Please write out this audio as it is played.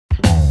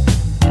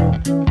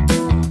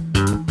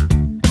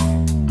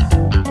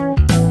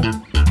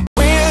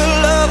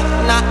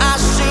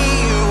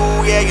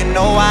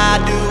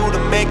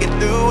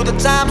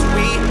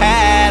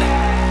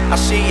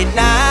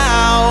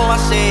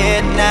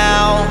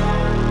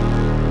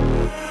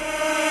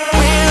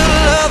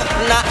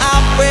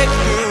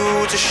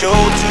show to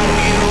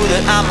you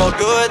that I'm more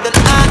good than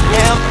I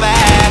am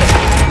bad.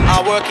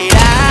 I'll work it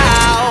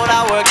out,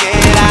 I'll work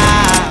it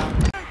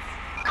out.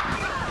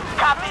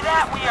 Copy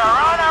that, we are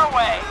on our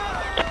way.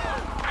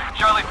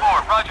 Charlie 4,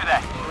 roger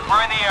that.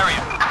 We're in the area.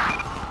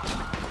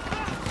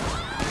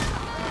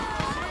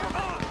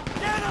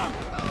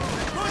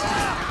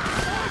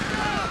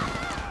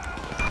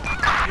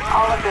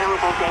 All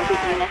available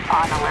David units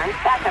on alert.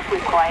 Backup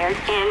required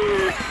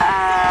in,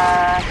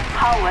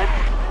 Hollywood.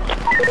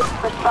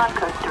 Respond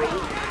code 3.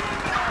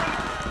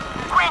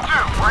 Green 2,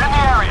 we're in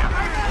the area.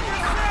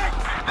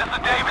 This is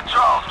David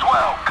Charles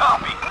 12,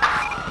 copy.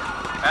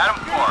 Adam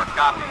 4,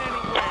 copy.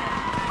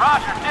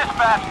 Roger,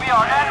 dispatch, we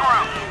are en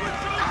route.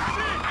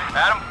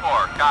 Adam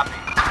 4, copy.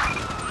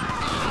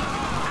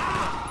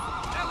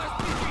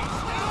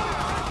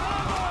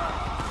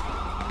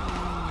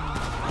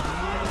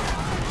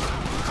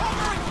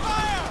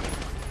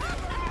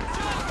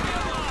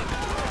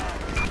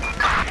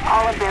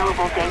 All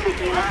available David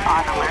units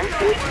on alert.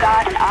 We've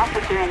got an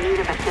officer in need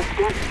of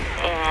assistance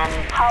in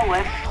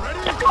Hollywood.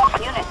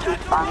 Units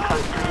respond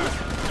code 3.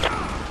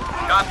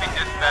 Copy,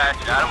 dispatch,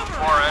 Adam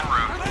 4 en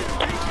route.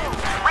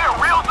 We are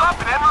wheels up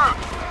and en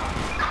route.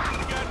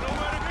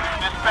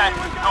 Dispatch,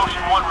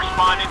 Ocean 1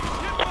 responding.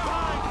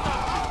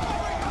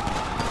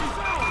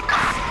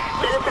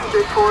 Citizens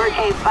report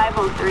a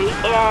 503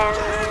 in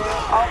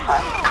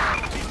Alpha.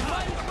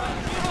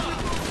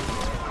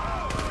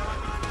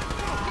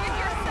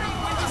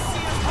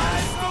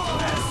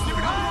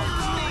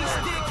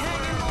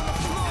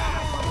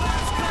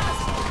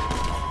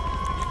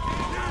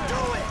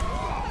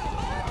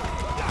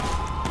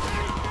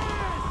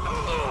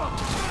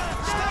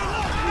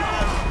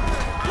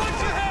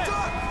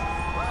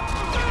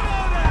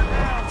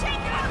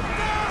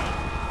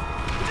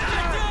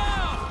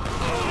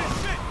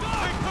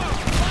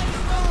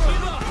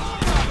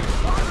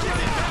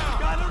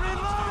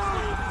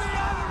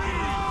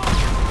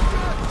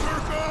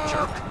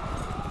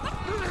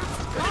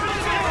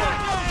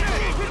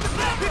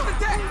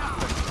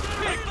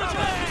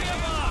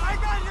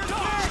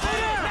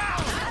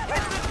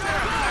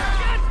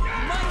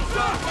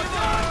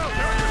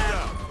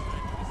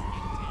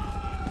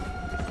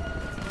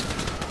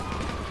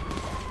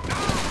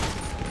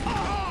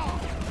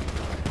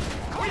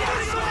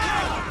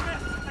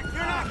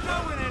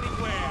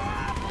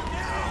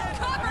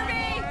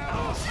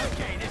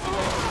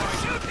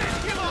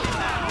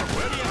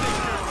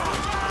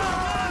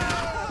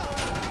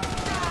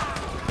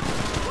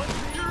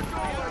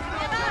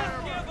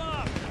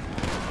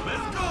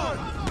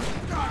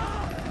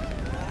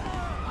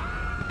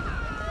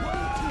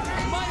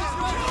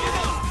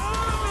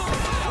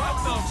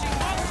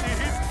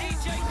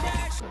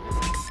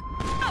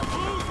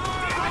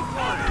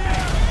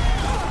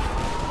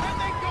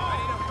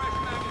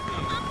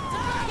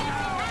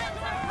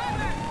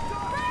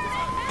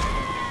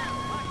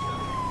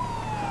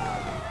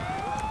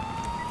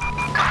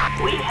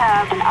 We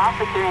have an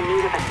officer in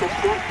need of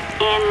assistance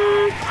in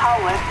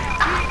Hollywood.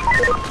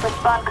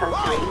 Respond code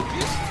 3.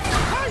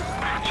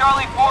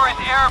 Charlie 4 is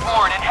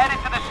airborne and headed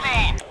to the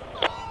scene.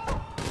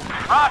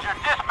 Roger,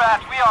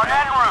 dispatch, we are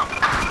en route.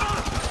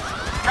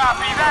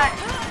 Copy that.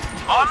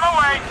 On my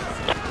way.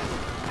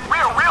 We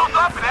are wheels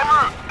up and en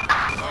route.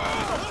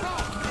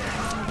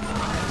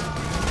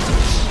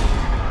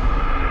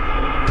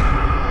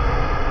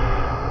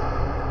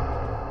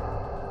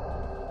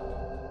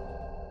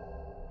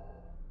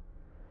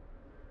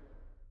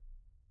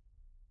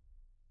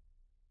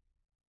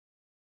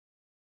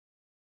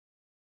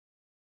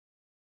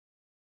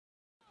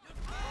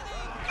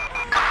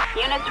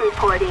 Units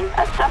reporting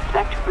a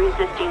suspect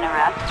resisting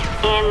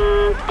arrest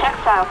in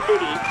Textile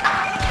City.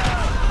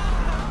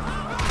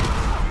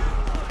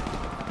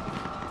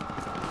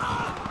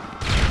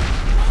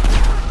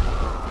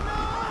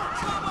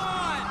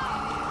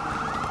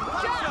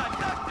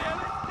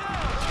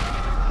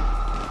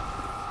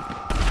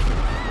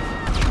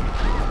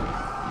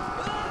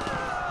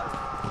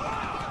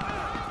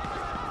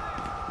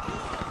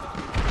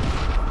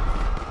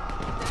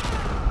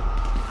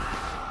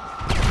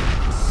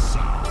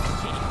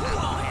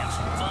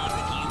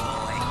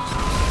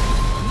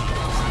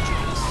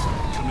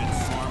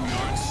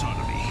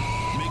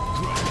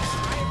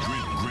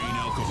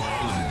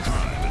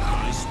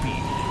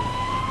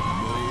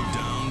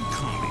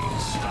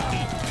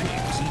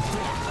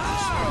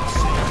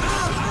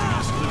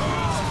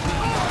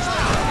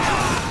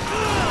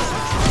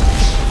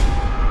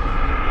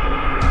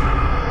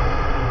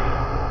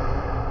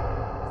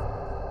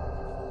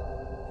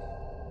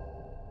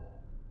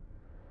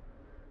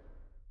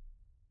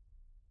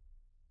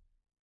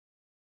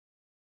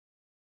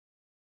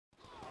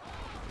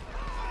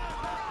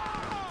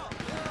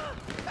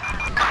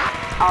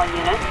 All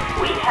units,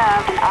 we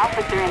have an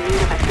officer in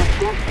need of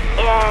assistance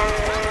in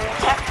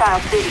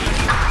Textile City.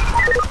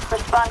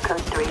 Respond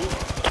code 3.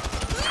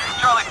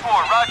 Charlie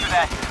 4, roger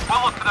that.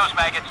 We'll look for those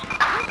maggots.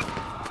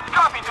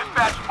 Copy,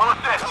 dispatch. We'll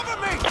assist. Cover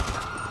me!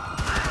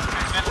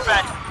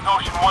 Dispatch,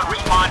 Ocean 1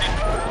 responding.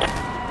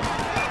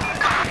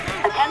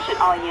 Attention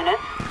all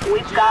units.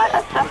 We've got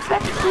a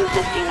suspect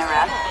resisting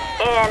arrest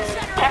in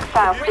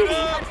Textile City.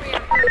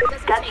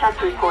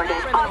 Gunshots reported.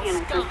 All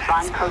units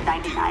respond. Code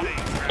 99.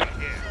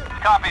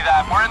 Copy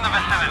that. We're in the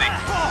vicinity.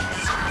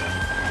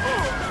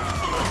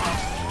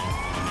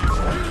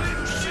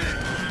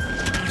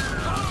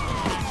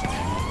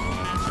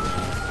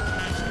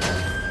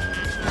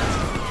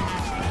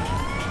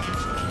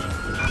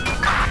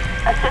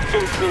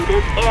 Assistance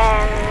needed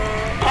in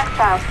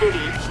Textile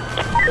City.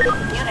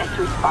 Units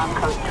respond.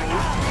 Code 3.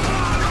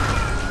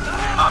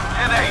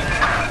 10-8.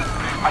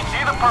 I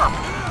see the perp.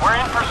 We're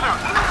in pursuit.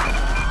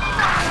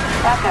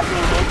 Backup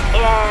needed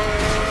in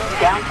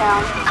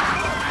downtown.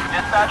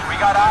 Dispatch, we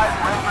got eyes.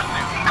 We're in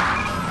pursuit.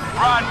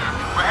 Roger.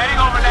 We're heading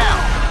over now.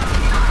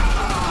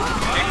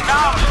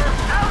 Acknowledged.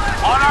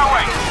 On our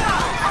way.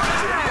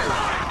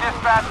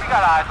 Dispatch, we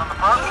got eyes on the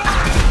perp.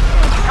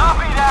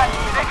 Copy that.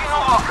 Taking a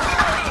look.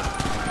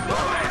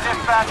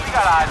 Dispatch, we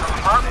got eyes on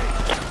the perp.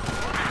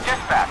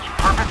 Dispatch,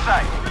 perfect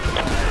sight.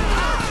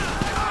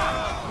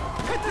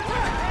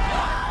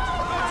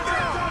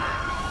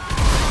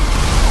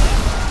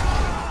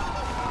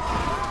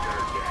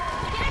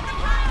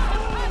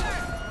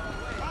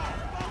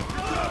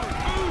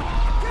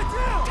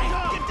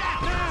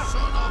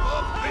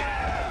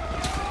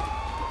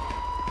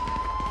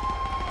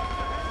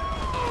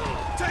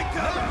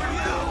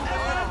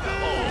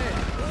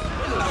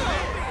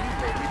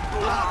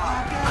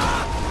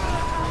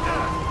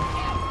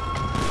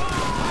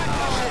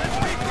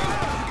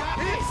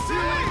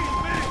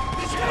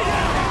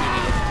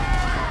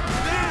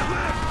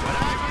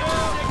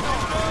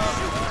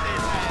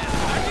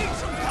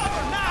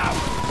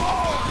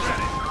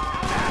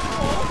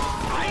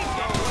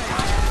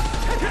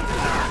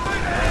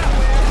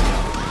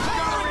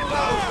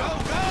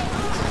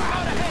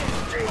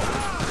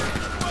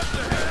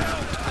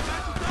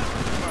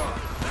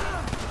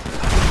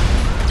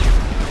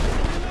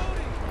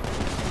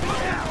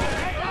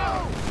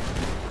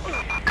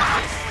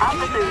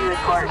 Officers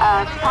report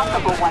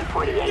possible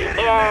 148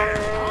 in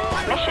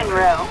Mission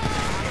Row.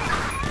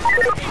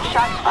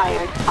 Shots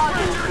fired. All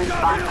units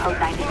respond. Code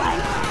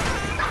 99.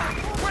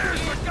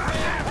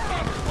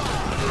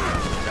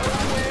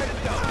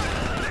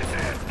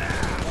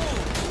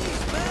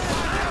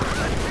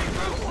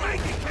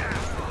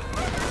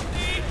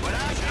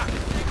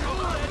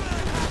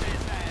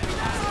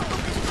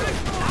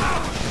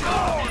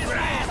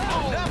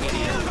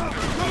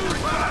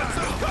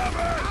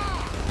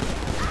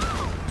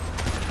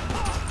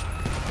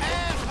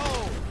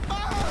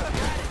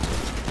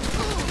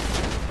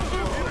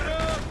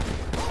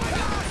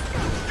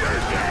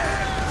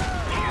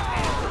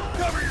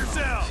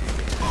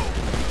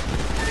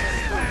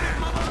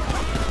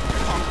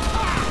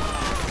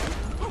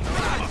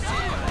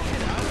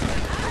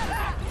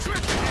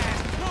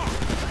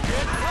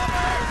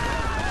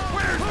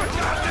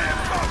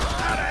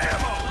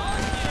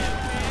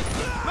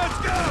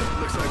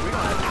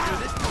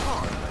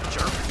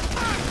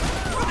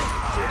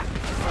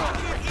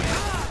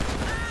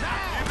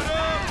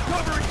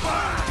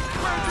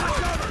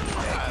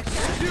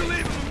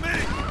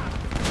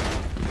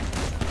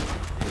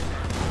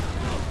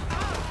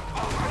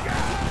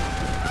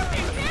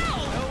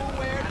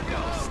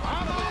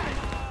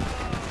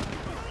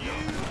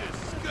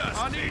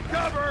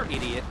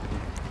 Idiot.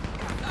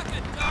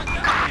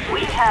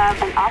 We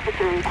have an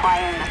officer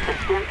requiring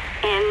assistance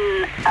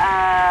in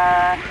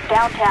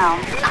downtown.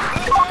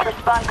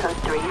 Respond. Code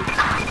 3.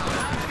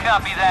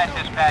 Copy that,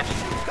 dispatch.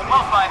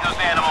 We'll find those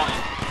animals.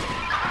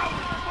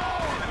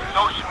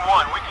 Ocean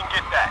 1, we can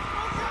get that.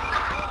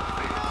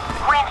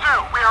 Queen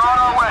 2, we are on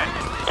our way.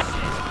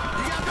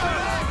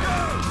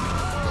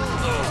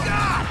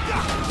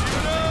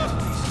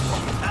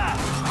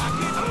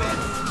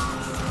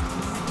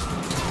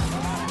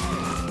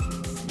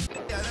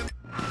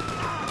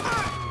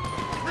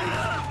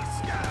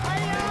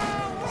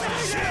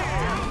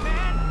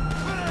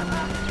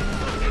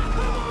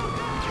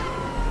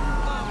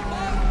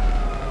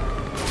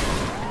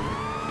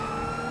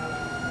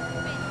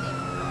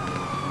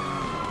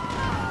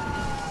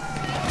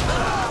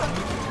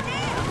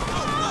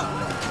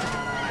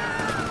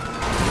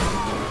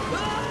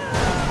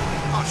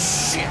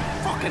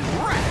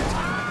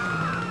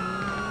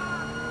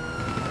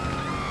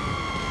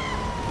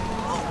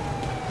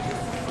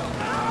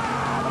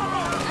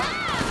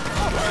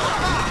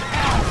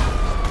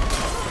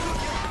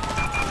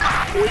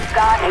 We've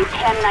got a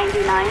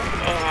 1099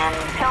 in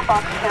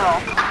Pillbox Hill.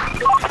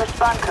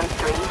 Respond. Code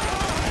 3.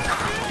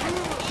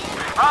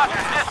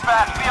 Roger,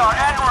 dispatch, we are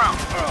en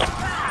route.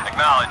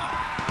 Acknowledge.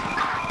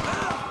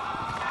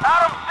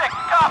 Adam 6,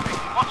 copy.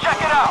 We'll check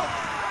it out.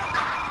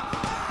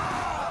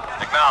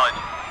 Acknowledge.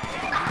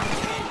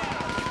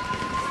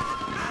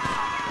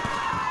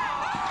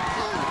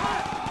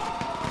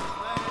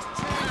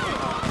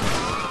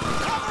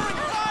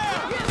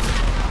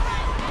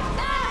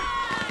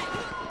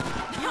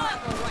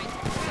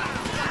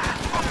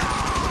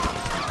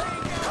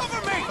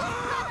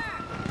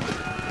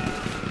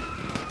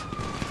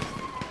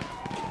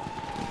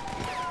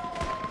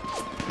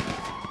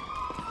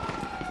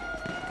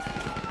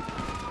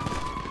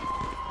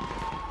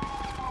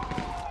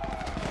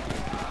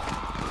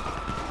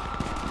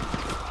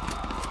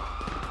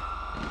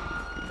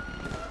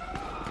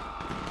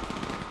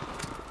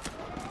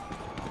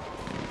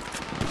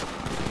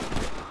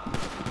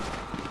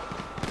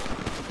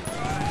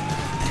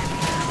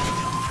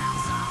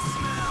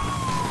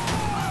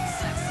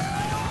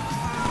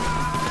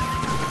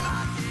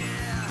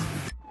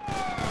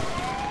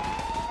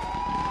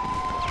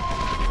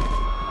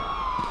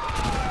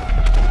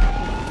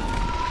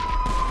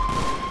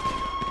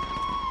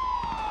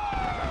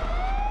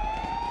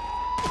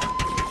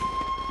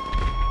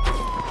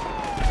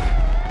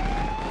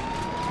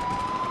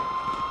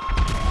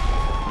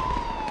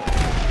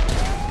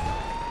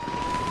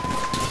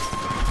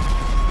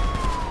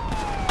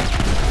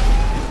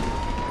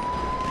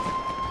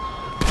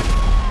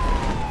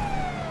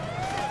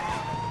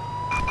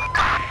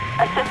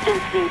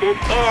 Assistance needed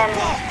in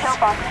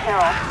Pillbox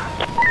Hill.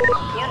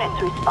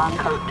 Units respond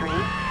code 3.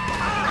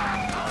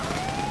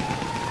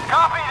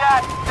 Copy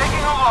that.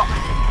 Taking a look.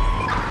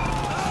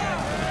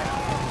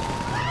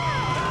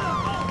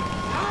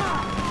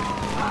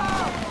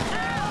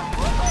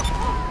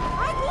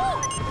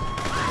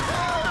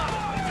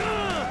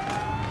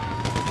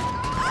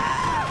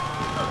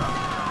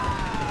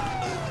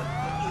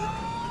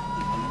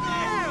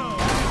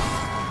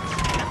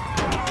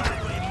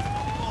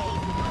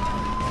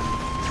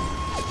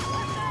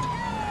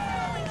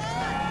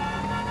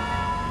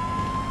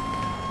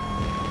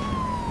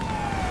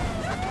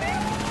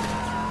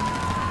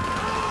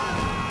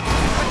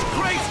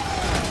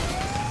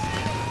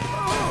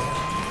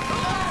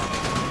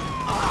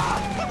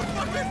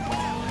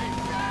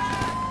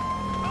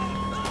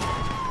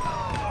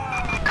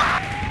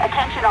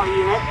 Attention all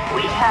units,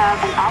 we have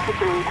an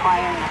officer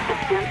requiring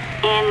assistance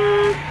in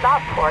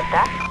Southport.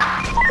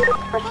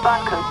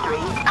 Respond code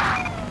 3.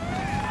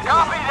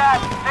 Copy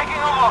that.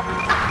 Taking a look.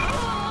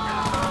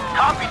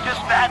 Copy,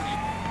 dispatch.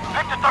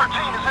 Victor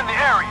 13 is in the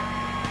area.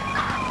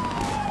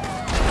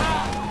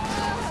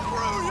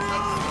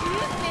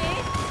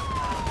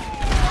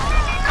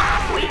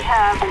 We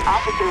have an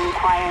officer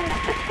requiring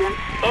assistance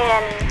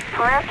in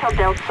Puerto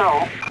del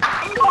Sol.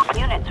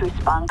 Units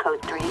respond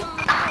code 3.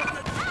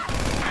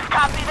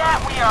 Copy that.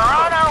 We are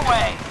on our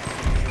way.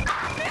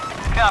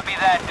 Copy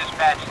that,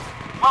 dispatch.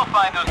 We'll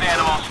find those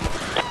animals.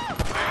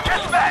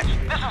 Dispatch,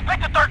 this is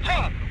Victor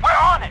 13. We're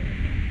on it.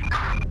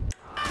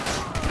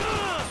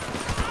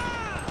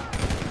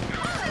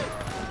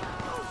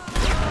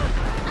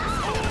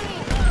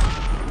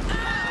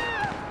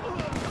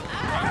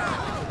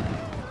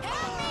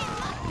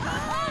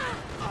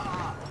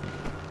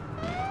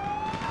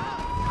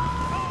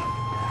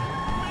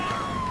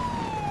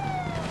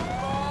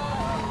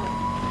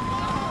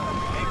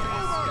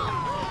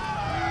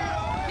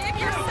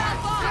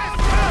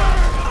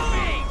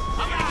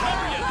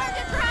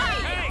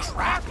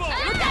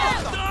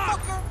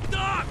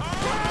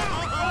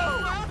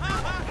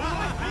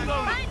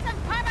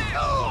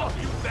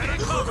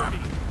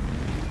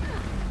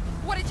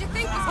 What did you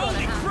think was going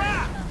to happen? Holy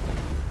crap!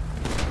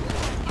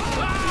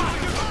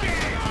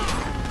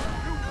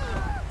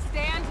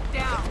 Stand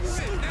down.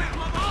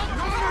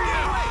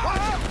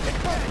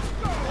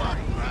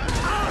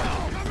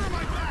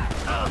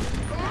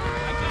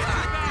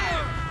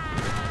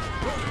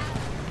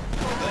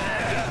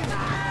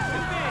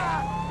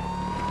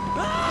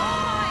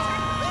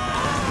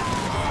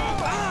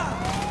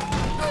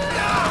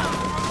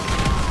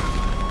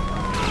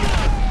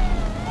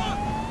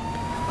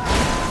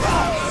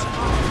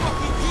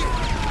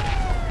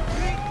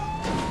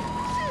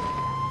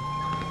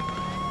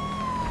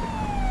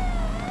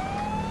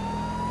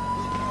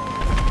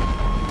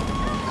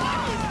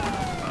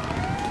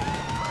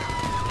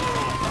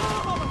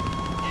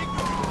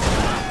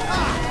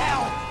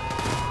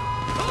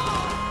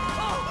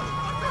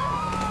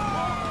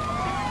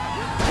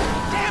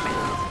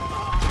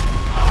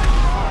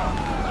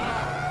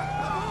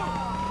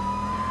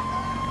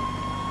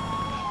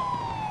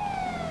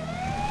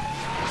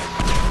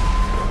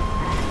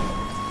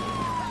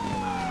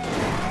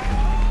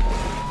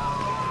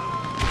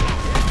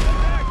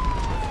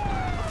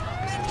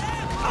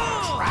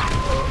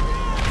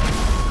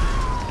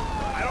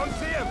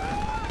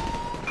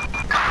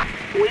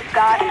 We've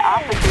got an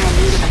officer in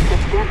need of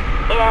assistance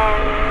in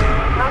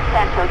Los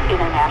Santos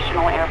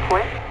International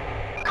Airport.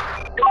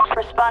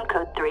 Respond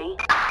code 3.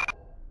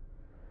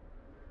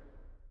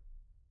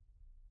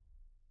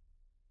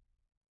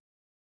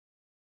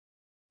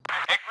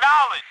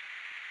 Acknowledged.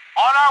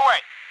 On our way.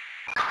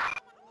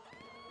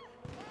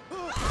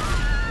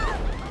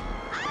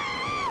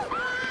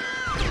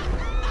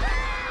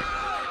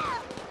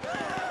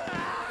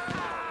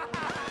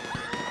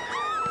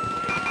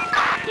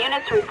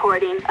 Units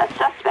reporting a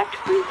suspect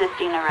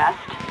resisting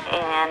arrest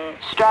in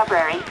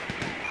Strawberry.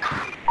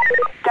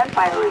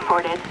 Gunfire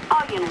reported.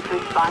 All units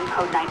respond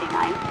code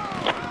 99.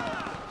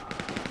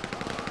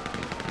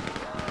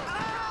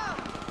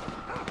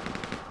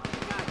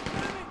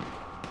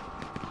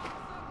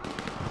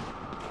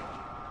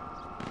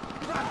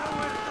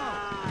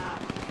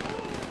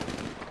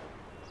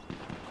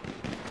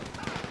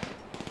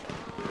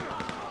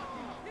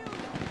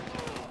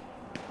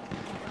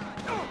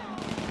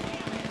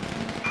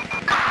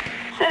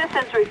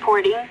 Citizens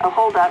reporting a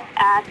holdup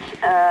at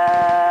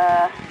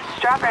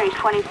Strawberry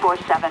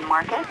 24/7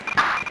 Market.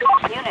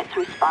 Units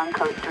respond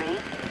code 3.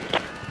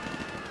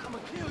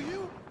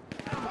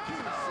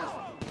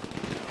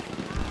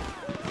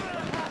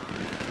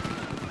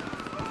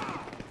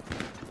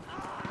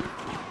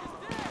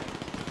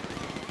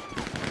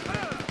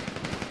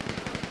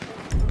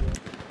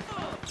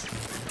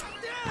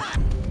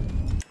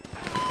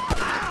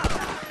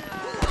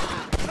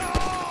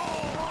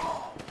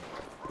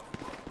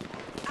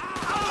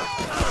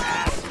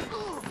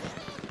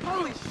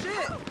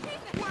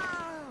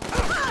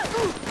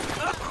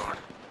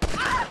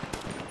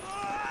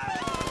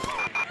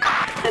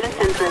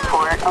 Citizens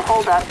report a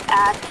holdup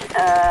at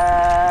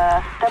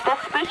the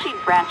Vespucci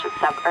branch of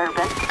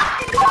Suburban.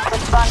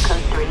 Respond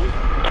code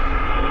 3.